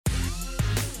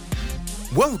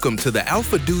Welcome to the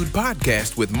Alpha Dude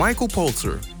Podcast with Michael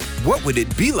Pulser. What would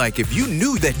it be like if you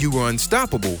knew that you were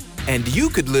unstoppable and you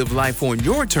could live life on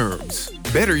your terms?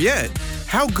 Better yet,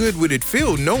 how good would it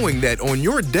feel knowing that on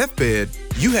your deathbed,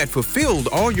 you had fulfilled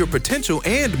all your potential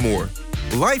and more?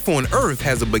 Life on Earth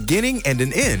has a beginning and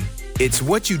an end. It's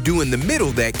what you do in the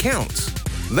middle that counts.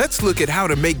 Let's look at how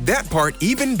to make that part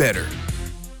even better.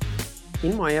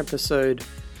 In my episode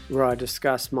where I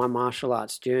discuss my martial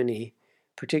arts journey,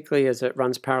 particularly as it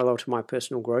runs parallel to my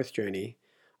personal growth journey,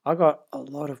 I got a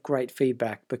lot of great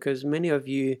feedback because many of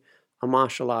you are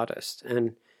martial artists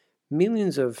and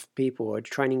millions of people are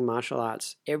training martial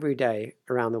arts every day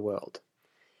around the world.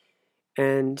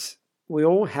 And we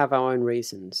all have our own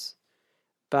reasons,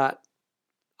 but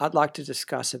I'd like to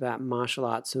discuss about martial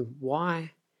arts and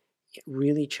why it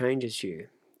really changes you.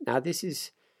 Now, this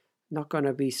is not going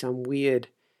to be some weird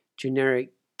generic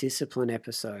discipline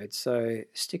episode, so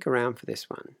stick around for this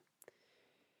one.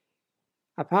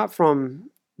 Apart from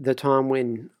the time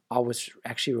when I was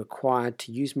actually required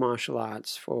to use martial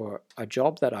arts for a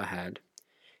job that I had,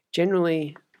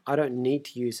 generally I don't need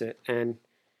to use it, and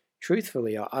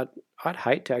truthfully I'd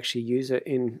hate to actually use it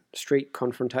in street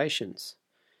confrontations.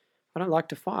 I don't like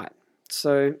to fight,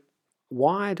 so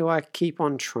why do I keep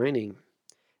on training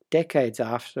decades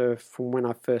after from when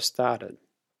I first started?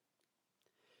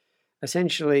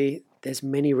 Essentially, there's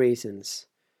many reasons.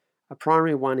 A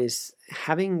primary one is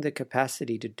having the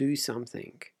capacity to do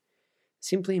something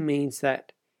simply means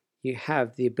that you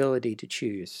have the ability to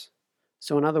choose.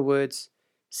 So in other words,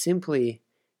 simply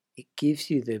it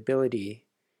gives you the ability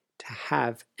to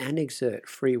have and exert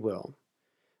free will,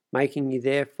 making you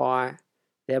thereby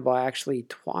actually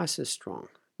twice as strong,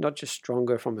 not just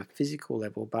stronger from a physical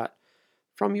level, but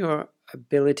from your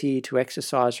ability to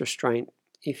exercise restraint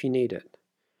if you need it.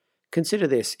 Consider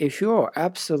this, if you're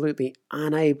absolutely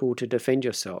unable to defend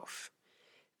yourself,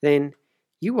 then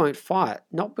you won't fight,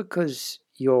 not because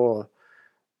you're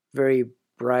very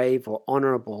brave or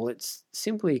honorable, it's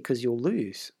simply because you'll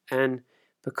lose. And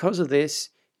because of this,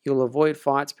 you'll avoid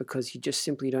fights because you just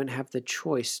simply don't have the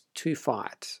choice to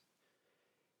fight.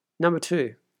 Number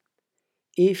two,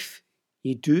 if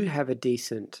you do have a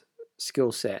decent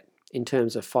skill set in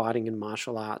terms of fighting and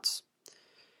martial arts,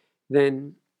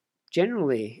 then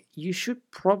generally, you should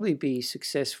probably be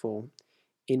successful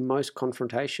in most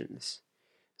confrontations.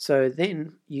 So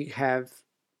then you have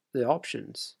the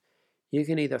options. You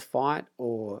can either fight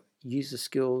or use the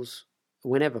skills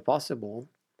whenever possible,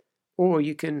 or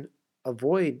you can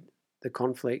avoid the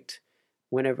conflict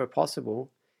whenever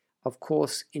possible, of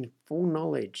course, in full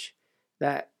knowledge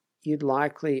that you'd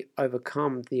likely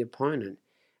overcome the opponent.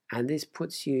 And this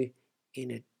puts you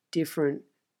in a different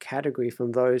category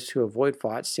from those who avoid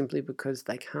fights simply because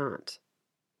they can't.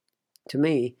 To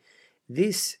me,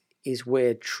 this is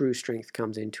where true strength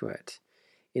comes into it.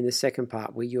 In the second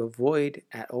part, where you avoid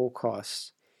at all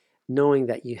costs, knowing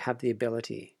that you have the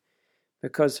ability.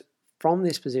 Because from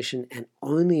this position, and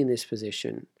only in this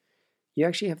position, you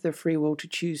actually have the free will to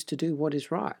choose to do what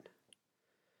is right.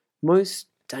 Most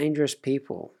dangerous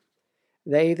people,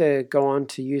 they either go on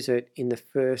to use it in the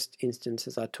first instance,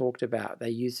 as I talked about.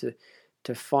 They use it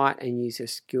to fight and use their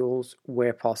skills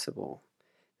where possible.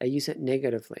 They use it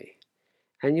negatively.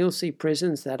 And you'll see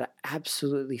prisons that are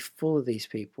absolutely full of these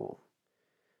people.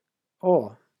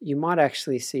 Or you might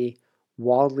actually see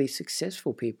wildly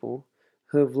successful people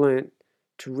who have learnt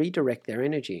to redirect their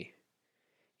energy.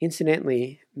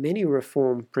 Incidentally, many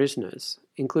reformed prisoners,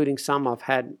 including some I've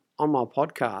had on my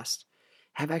podcast,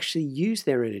 have actually used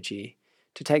their energy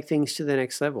to take things to the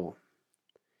next level.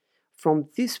 From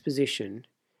this position,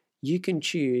 you can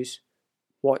choose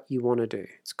what you want to do.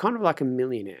 It's kind of like a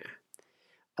millionaire.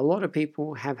 A lot of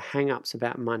people have hang-ups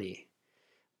about money.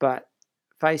 But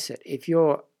face it, if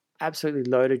you're absolutely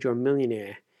loaded, you're a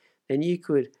millionaire, then you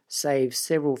could save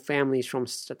several families from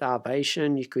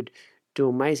starvation, you could do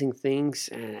amazing things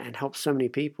and help so many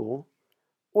people,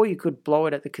 or you could blow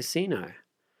it at the casino.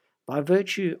 By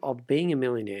virtue of being a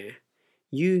millionaire,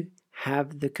 you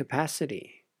have the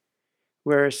capacity.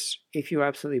 Whereas if you're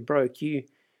absolutely broke, you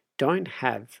don't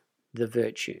have the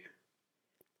virtue.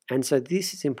 And so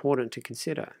this is important to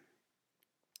consider.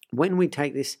 When we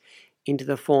take this into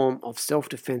the form of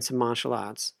self-defense and martial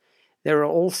arts, there are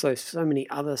also so many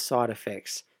other side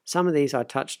effects. Some of these I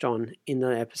touched on in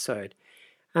the episode.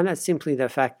 And that's simply the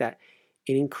fact that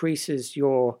it increases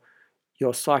your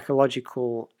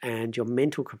psychological and your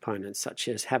mental components, such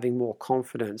as having more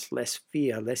confidence, less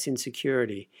fear, less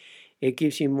insecurity. It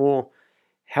gives you more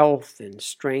health and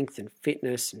strength and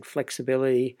fitness and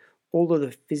flexibility, all of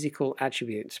the physical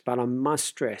attributes, but I must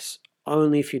stress,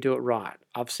 only if you do it right.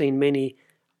 I've seen many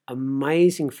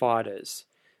amazing fighters,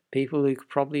 people who could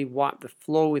probably wipe the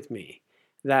floor with me,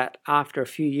 that after a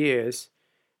few years,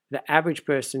 the average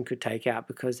person could take out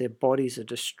because their bodies are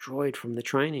destroyed from the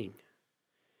training.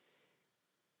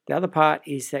 The other part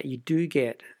is that you do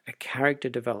get a character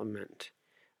development,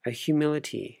 a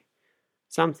humility,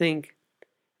 something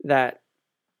that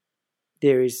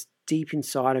there is deep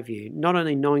inside of you, not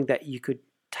only knowing that you could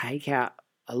take out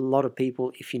a lot of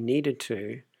people if you needed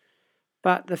to,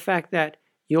 but the fact that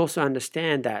you also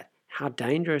understand that how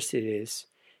dangerous it is,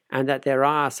 and that there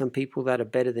are some people that are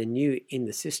better than you in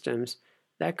the systems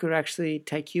that could actually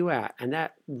take you out, and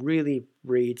that really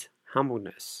breeds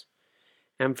humbleness.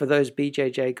 And for those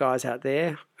BJJ guys out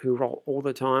there who roll all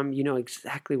the time, you know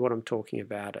exactly what I'm talking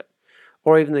about it.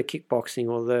 Or even the kickboxing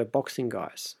or the boxing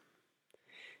guys.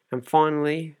 And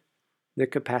finally, the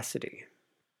capacity.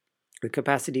 The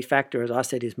capacity factor, as I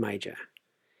said, is major.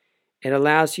 It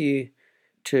allows you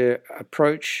to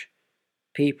approach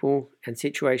people and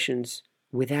situations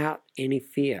without any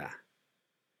fear.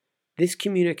 This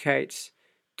communicates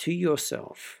to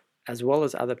yourself as well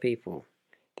as other people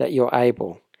that you're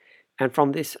able. And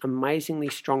from this amazingly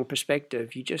strong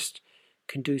perspective, you just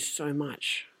can do so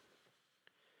much.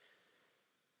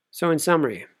 So in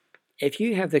summary, if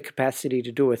you have the capacity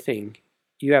to do a thing,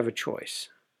 you have a choice.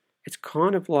 It's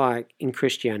kind of like in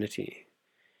Christianity.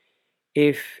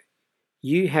 If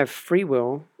you have free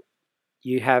will,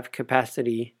 you have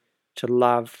capacity to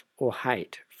love or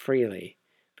hate freely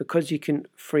because you can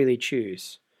freely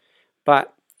choose.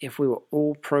 But if we were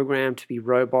all programmed to be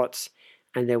robots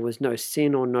and there was no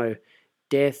sin or no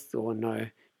death or no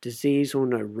disease or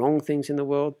no wrong things in the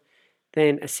world,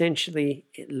 then essentially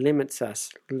it limits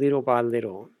us little by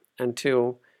little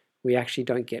until we actually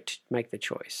don't get to make the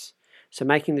choice. So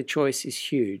making the choice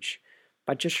is huge.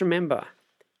 But just remember,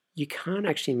 you can't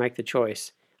actually make the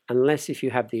choice unless if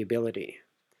you have the ability.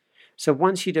 So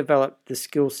once you develop the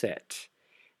skill set,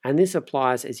 and this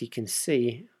applies, as you can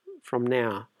see from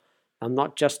now, I'm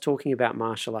not just talking about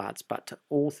martial arts, but to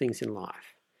all things in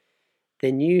life,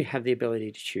 then you have the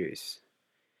ability to choose.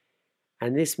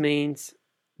 And this means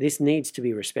this needs to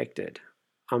be respected.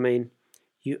 I mean,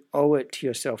 you owe it to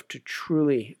yourself to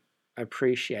truly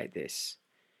appreciate this.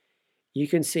 You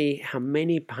can see how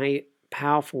many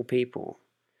powerful people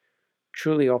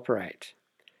truly operate.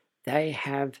 They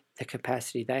have the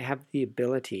capacity, they have the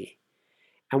ability.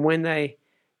 And when they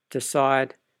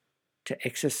decide to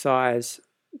exercise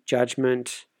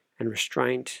judgment and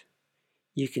restraint,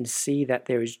 you can see that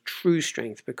there is true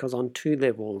strength because on two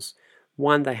levels.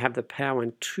 One, they have the power,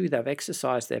 and two, they've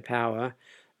exercised their power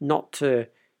not to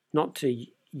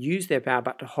use their power,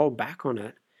 but to hold back on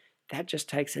it. That just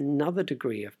takes another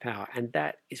degree of power, and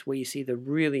that is where you see the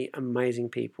really amazing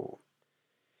people.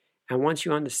 And once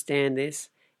you understand this,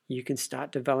 you can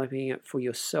start developing it for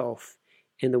yourself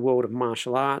in the world of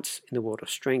martial arts, in the world of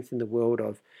strength, in the world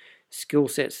of skill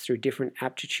sets through different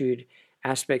aptitude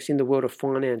aspects, in the world of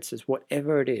finances,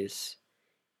 whatever it is.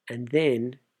 And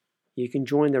then you can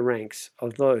join the ranks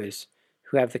of those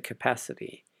who have the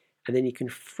capacity, and then you can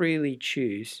freely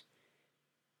choose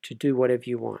to do whatever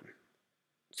you want.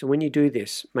 So when you do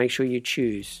this, make sure you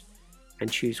choose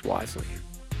and choose wisely.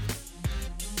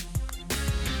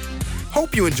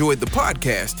 Hope you enjoyed the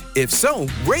podcast. If so,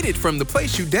 rate it from the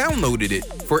place you downloaded it.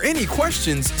 For any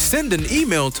questions, send an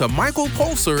email to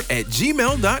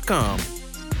michaelpulser@gmail.com.